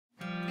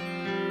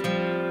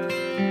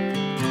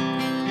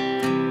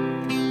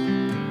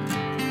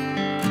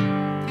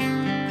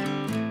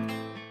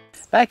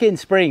Back in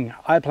spring,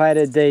 I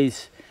planted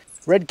these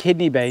red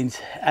kidney beans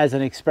as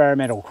an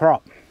experimental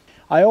crop.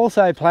 I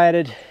also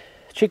planted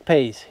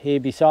chickpeas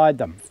here beside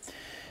them.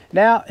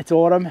 Now it's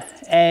autumn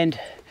and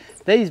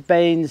these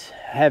beans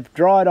have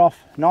dried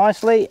off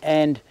nicely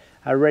and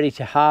are ready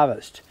to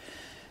harvest.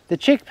 The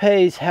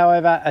chickpeas,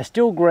 however, are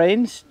still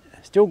green,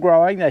 still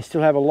growing. They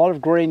still have a lot of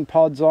green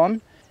pods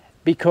on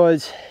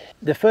because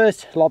the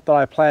first lot that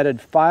I planted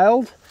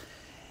failed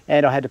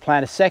and I had to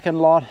plant a second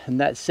lot, and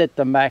that set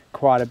them back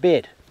quite a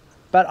bit.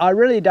 But I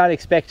really don't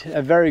expect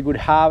a very good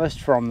harvest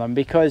from them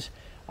because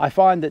I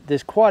find that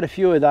there's quite a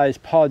few of those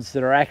pods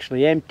that are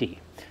actually empty.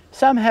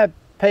 Some have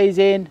peas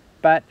in,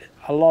 but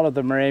a lot of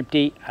them are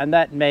empty, and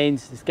that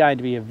means it's going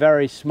to be a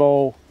very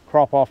small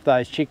crop off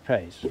those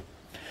chickpeas.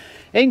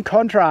 In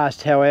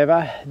contrast,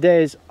 however,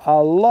 there's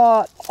a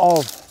lot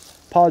of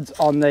pods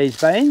on these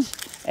beans,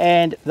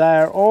 and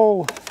they're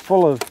all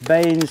full of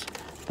beans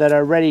that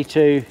are ready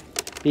to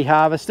be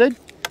harvested.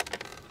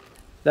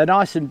 They're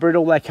nice and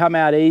brittle, they come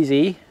out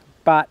easy,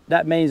 but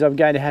that means I'm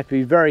going to have to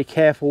be very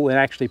careful in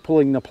actually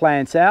pulling the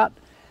plants out.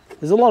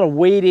 There's a lot of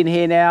weed in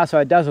here now, so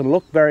it doesn't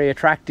look very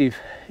attractive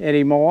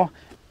anymore.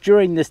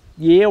 During this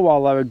year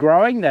while they were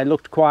growing, they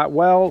looked quite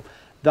well,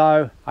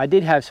 though I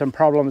did have some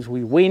problems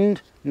with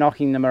wind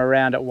knocking them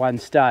around at one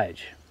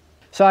stage.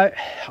 So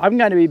I'm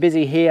going to be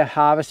busy here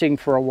harvesting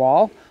for a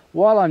while.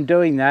 While I'm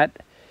doing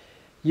that,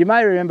 you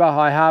may remember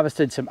I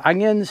harvested some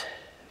onions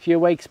a few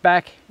weeks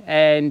back,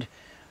 and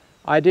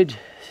I did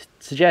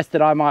suggest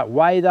that I might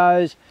weigh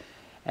those,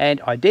 and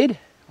I did.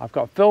 I've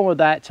got film of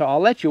that, so I'll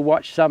let you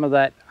watch some of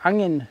that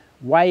onion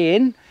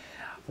weigh-in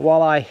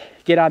while I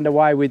get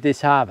underway with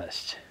this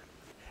harvest.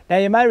 Now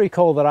you may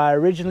recall that I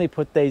originally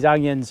put these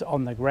onions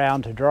on the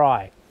ground to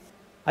dry.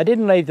 I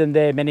didn't leave them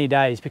there many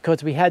days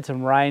because we had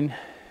some rain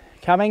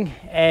coming,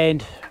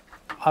 and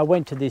I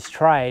went to this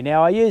tray.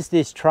 Now I use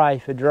this tray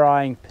for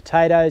drying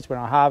potatoes when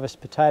I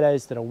harvest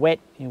potatoes that are wet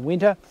in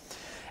winter,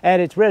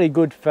 and it's really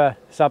good for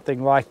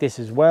something like this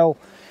as well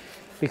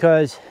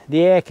because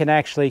the air can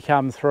actually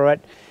come through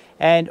it,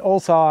 and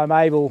also I'm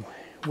able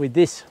with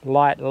this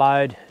light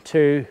load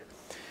to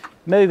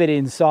move it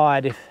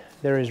inside if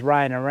there is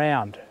rain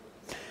around.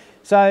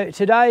 So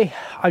today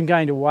I'm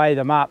going to weigh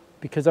them up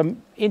because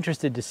I'm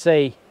interested to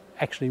see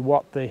actually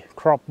what the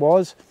crop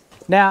was.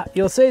 Now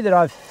you'll see that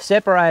I've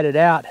separated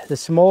out the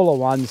smaller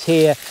ones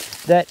here,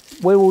 that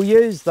we will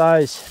use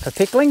those for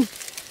pickling.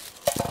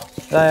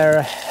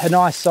 They're a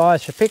nice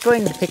size for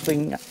pickling.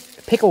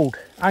 Pickled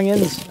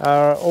onions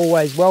are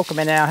always welcome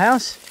in our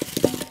house.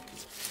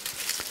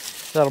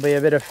 That'll be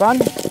a bit of fun.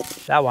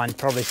 That one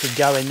probably should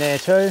go in there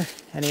too.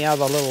 Any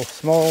other little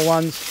small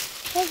ones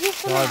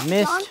that I've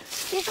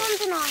missed? This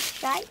one's a nice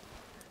shape.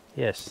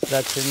 Yes,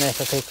 that's in there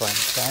for pickling,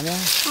 Samuel.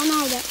 I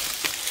know that.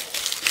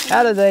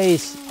 Out of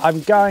these, I'm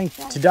going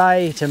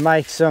today to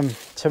make some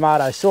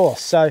tomato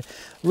sauce. So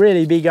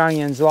really big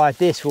onions like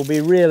this will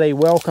be really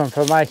welcome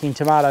for making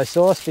tomato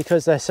sauce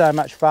because they're so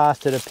much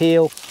faster to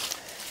peel.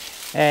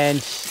 And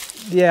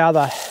the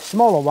other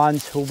smaller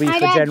ones will be for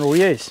general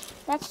use.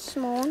 That's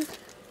small.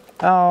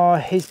 Oh,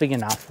 he's big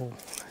enough.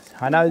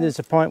 I know there's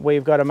a point where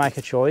you've got to make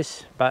a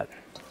choice, but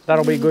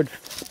that'll be good.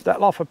 That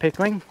lot for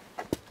pickling.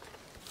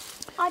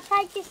 I'll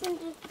take this and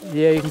just...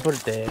 Yeah, you can put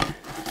it there.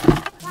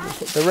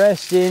 Put the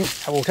rest in,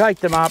 and we'll take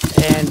them up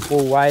and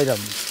we'll weigh them.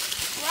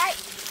 Right.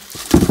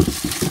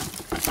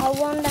 I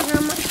wonder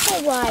how much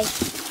they weigh.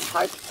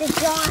 Hope it's a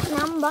giant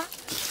number.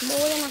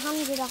 More than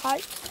 100, I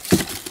hope.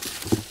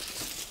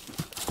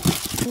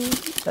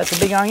 That's a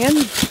big onion?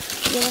 Yeah,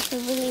 that's a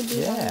really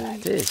big onion. Yeah,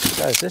 it is.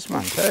 So is this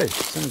one too.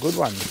 Some good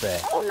ones there.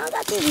 Oh no,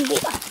 that's even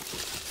bigger.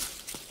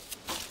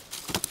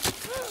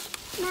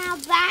 Now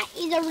that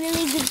is a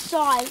really good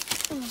size.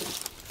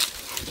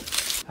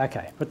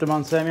 Okay, put them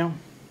on, Samuel.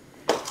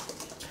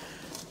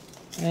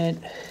 And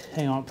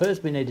hang on,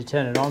 first we need to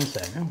turn it on,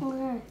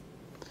 Samuel.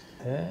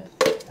 Yeah,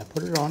 now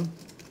put it on.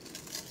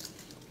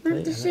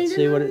 Let's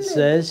see what it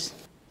says.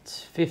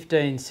 It's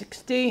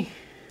 1560.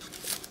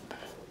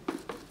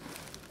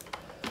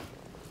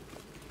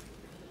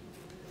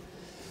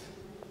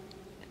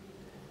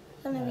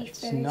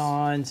 It's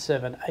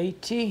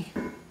 9780.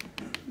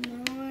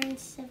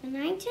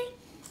 9780.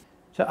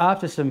 So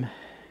after some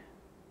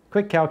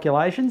quick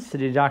calculations to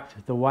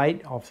deduct the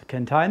weight of the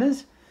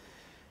containers,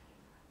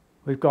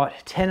 we've got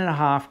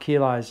 10.5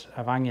 kilos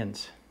of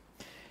onions.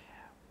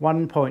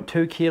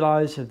 1.2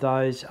 kilos of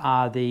those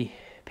are the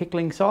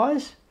pickling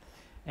size,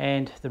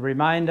 and the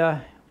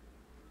remainder,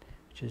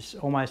 which is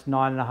almost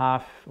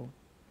 9.5, or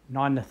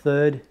 9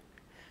 1/3,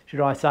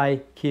 should I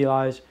say,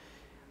 kilos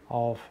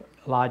of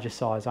larger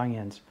size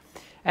onions.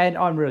 And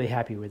I'm really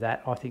happy with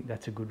that. I think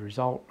that's a good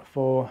result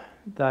for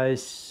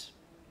those,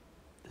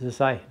 as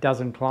I say,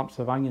 dozen clumps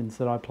of onions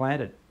that I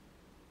planted.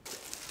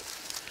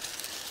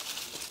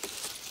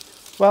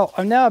 Well,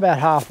 I'm now about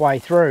halfway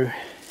through,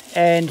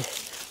 and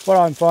what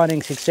I'm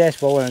finding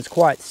successful, and it's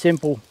quite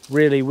simple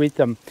really with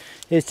them,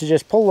 is to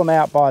just pull them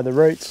out by the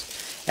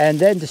roots and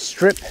then to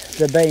strip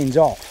the beans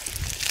off.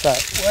 So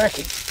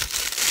working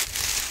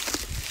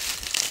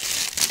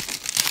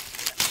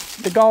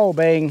the goal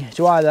being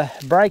to either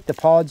break the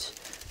pods,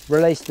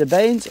 release the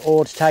beans,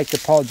 or to take the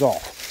pods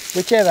off.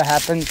 Whichever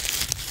happens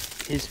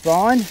is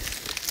fine.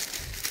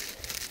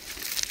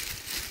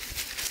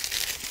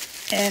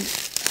 And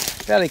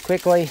fairly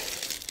quickly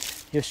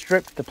you've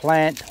stripped the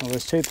plant. Well,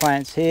 there's 2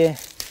 plants here,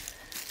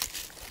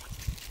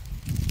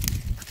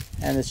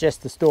 and there's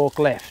just the stalk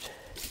left.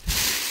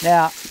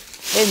 Now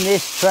in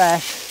this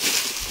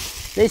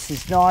trash, this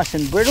is nice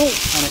and brittle,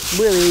 and it's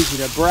really easy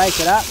to break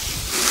it up.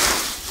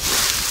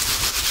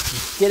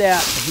 Get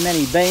out as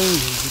many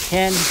beans as you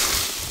can.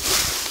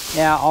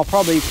 Now I'll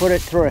probably put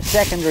it through a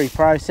secondary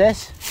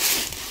process,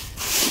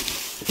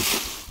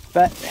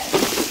 but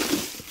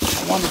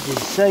I wanted you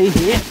to see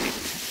here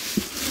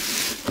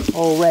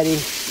already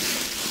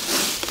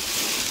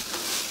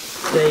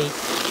the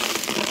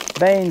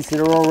beans that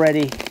are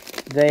already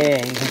there.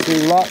 You can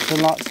see lots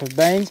and lots of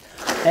beans.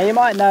 Now you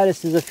might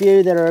notice there's a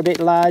few that are a bit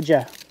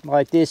larger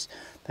like this.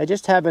 They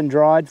just haven't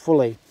dried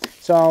fully,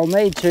 so I'll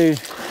need to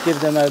give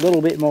them a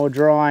little bit more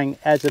drying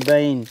as a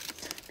bean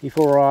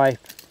before I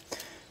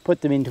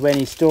put them into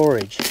any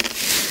storage.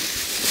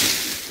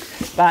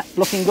 But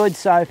looking good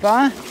so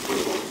far,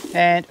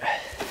 and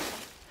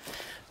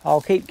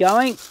I'll keep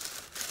going.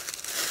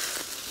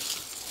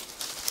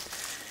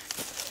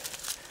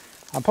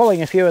 I'm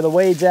pulling a few of the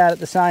weeds out at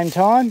the same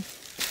time.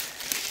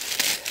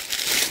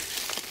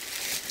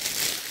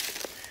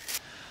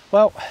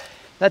 Well,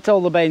 that's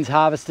all the beans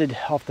harvested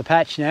off the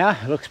patch now.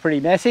 It looks pretty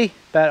messy,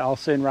 but I'll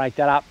soon rake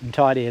that up and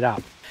tidy it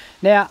up.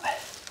 Now,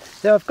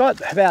 so I've got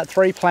about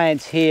 3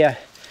 plants here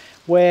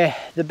where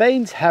the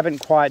beans haven't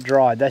quite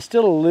dried. They're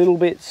still a little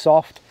bit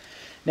soft.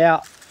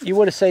 Now, you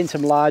would have seen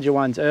some larger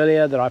ones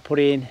earlier that I put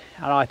in,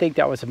 and I think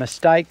that was a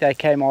mistake. They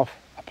came off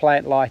a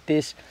plant like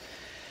this.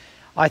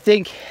 I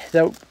think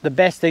the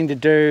best thing to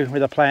do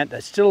with a plant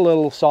that's still a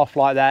little soft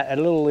like that, and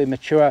a little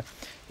immature,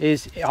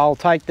 is I'll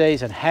take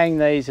these and hang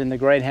these in the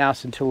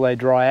greenhouse until they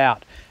dry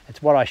out.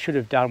 It's what I should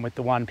have done with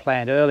the one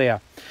plant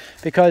earlier,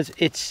 because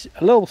it's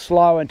a little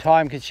slow and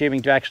time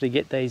consuming to actually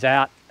get these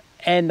out,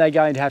 and they're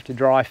going to have to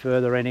dry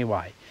further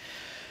anyway.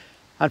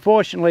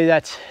 Unfortunately,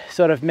 that's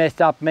sort of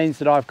messed up, means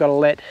that I've got to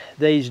let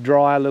these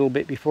dry a little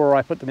bit before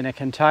I put them in a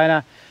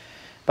container,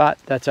 but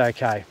that's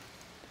okay.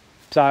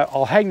 So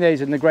I'll hang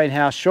these in the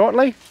greenhouse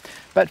shortly,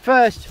 but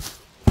first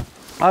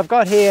I've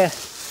got here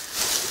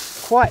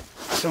quite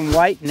some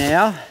weight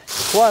now,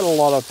 quite a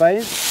lot of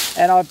beans,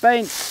 and I've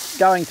been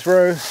going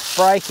through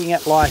breaking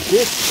it like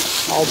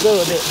this. I'll do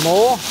a bit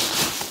more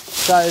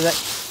so that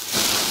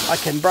I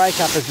can break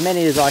up as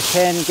many as I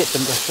can, get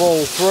them to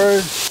fall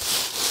through,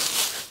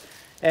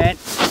 and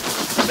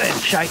then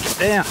shake it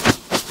down.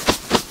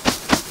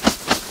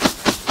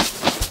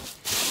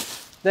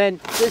 Then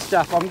this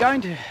stuff, I'm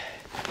going to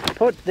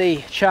put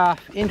the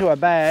chaff into a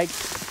bag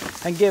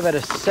and give it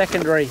a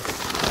secondary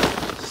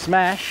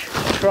smash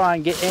to try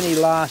and get any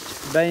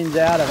last beans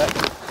out of it,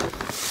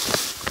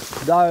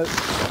 though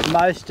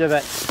most of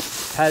it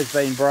has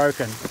been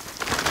broken.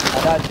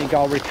 I don't think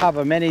I'll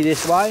recover many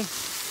this way.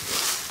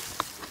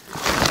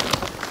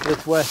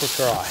 It's worth a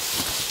try.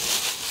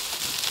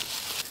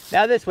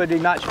 Now this would be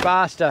much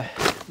faster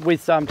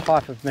with some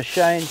type of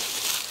machine,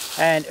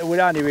 and it would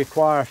only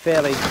require a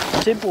fairly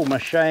simple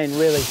machine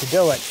really to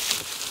do it,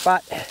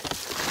 but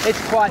it's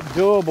quite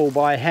doable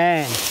by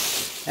hand,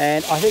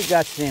 and I think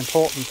that's the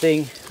important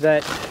thing,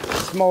 that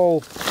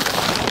small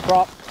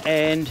crop,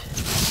 and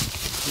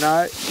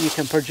you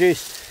can produce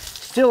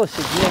still a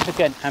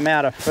significant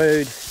amount of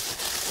food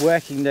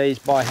working these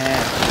by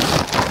hand.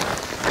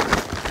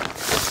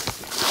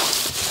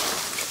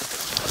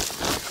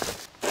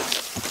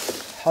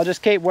 I'll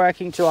just keep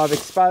working till I've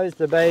exposed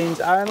the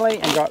beans only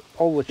and got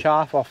all the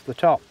chaff off the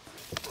top.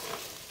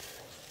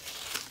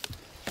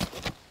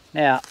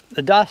 Now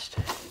the dust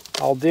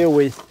I'll deal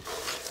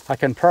with. I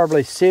can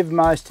probably sieve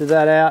most of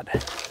that out,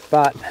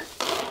 but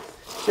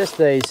just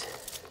these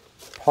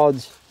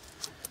pods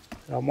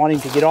that I'm wanting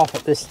to get off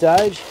at this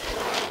stage.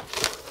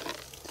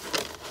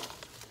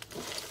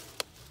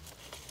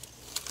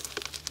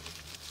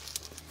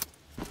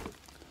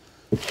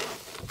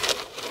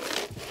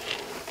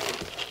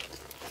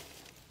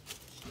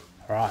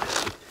 Right,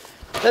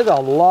 there's a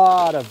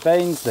lot of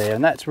beans there,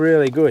 and that's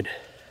really good.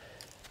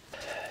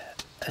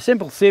 A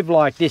simple sieve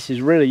like this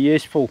is really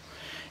useful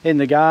in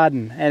the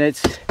garden, and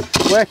it's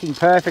working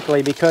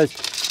perfectly because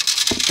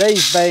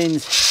these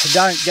beans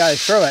don't go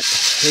through it.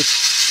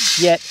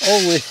 Yet all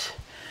this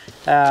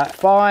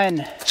fine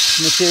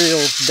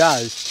material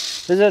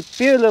does. There's a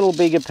few little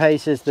bigger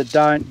pieces that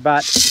don't,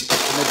 but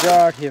the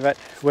majority of it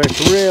works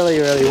really,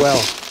 really well.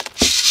 It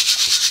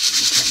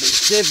can be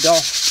sieved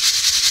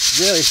off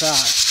really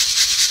fast.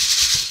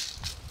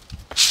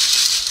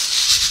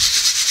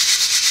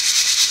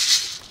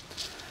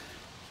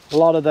 A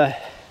lot of the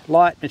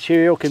light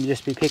material can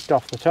just be picked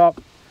off the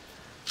top.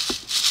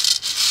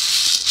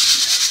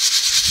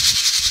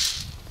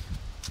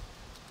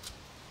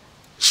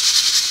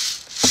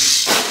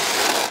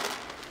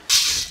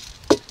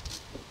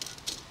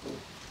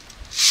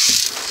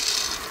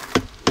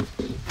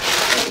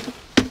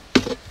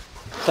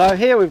 So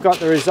here we've got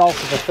the result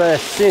of the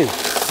first sieve.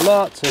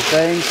 Lots of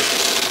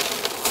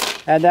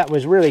beans, and that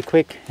was really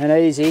quick and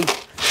easy.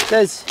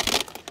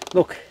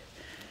 Look,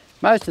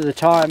 most of the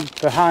time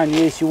for home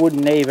use you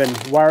wouldn't even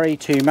worry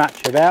too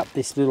much about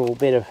this little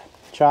bit of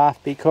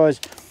chaff,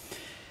 because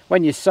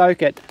when you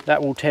soak it,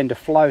 that will tend to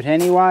float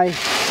anyway,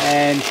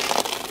 and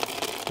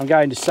I'm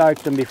going to soak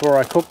them before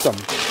I cook them.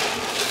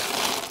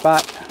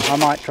 But I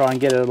might try and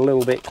get it a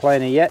little bit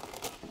cleaner yet.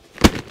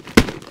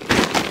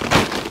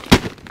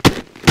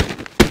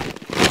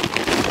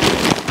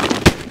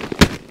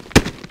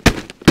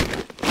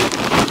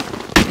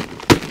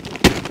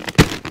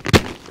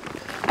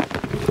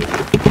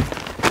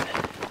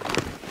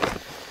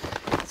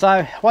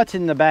 So what's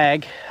in the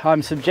bag,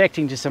 I'm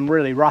subjecting to some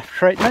really rough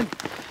treatment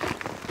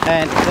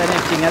and then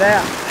emptying it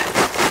out.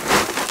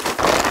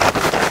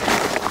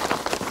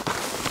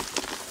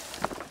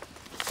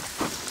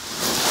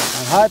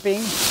 I'm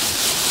hoping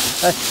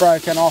that's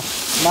broken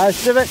off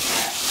most of it.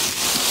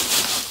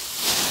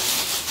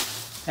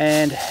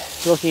 And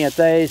looking at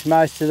these,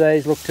 most of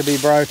these look to be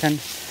broken.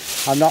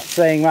 I'm not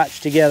seeing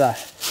much together,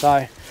 so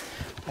I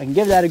can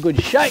give that a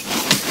good shake.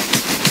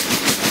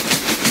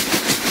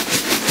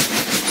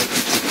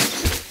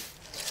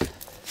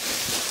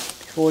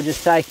 Before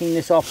just taking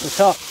this off the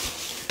top.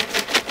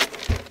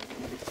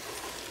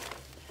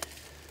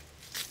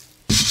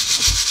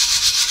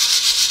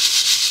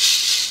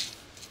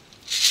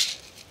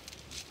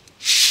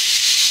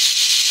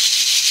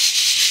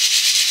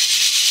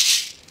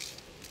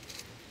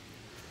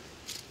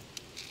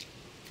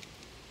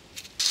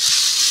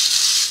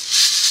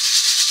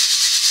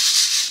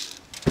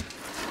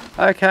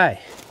 Okay,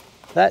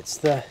 that's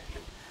the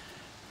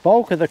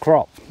bulk of the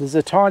crop. There's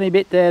a tiny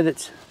bit there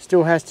that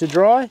still has to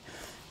dry,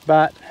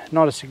 but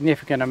not a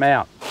significant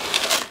amount.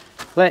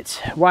 Let's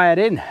weigh it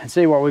in and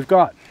see what we've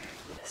got.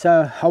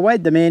 So I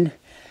weighed them in,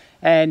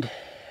 and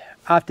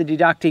after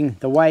deducting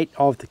the weight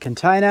of the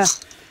container,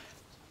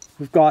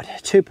 we've got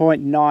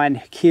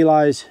 2.9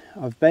 kilos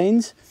of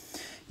beans.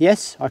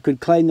 Yes, I could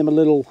clean them a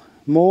little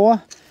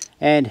more,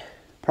 and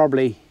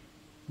probably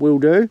will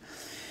do,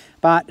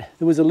 but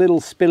there was a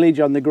little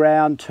spillage on the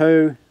ground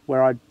too,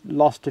 where I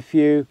lost a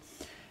few.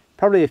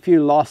 Probably a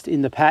few lost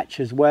in the patch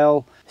as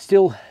well.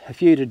 Still a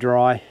few to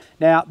dry.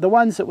 Now, the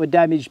ones that were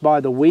damaged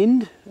by the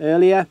wind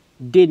earlier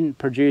didn't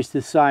produce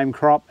the same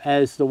crop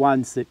as the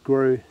ones that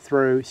grew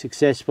through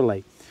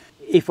successfully.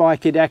 If I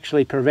could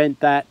actually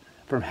prevent that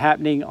from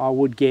happening, I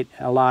would get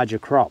a larger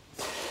crop.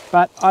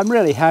 But I'm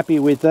really happy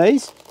with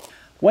these.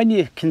 When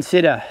you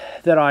consider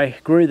that I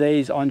grew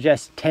these on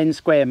just 10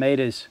 square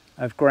meters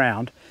of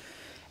ground,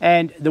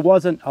 and there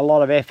wasn't a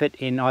lot of effort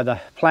in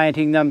either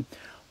planting them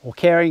or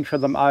caring for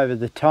them over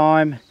the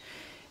time,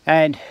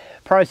 and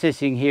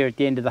processing here at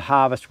the end of the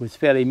harvest was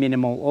fairly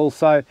minimal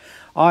also,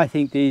 I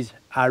think these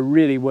are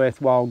really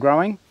worthwhile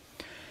growing.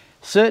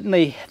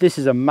 Certainly this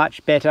is a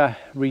much better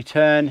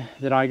return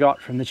than I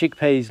got from the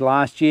chickpeas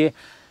last year.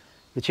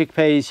 The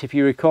chickpeas, if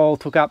you recall,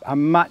 took up a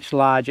much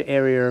larger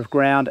area of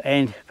ground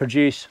and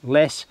produced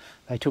less.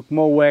 They took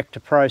more work to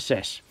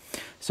process.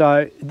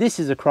 So this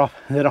is a crop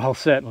that I'll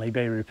certainly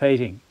be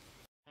repeating.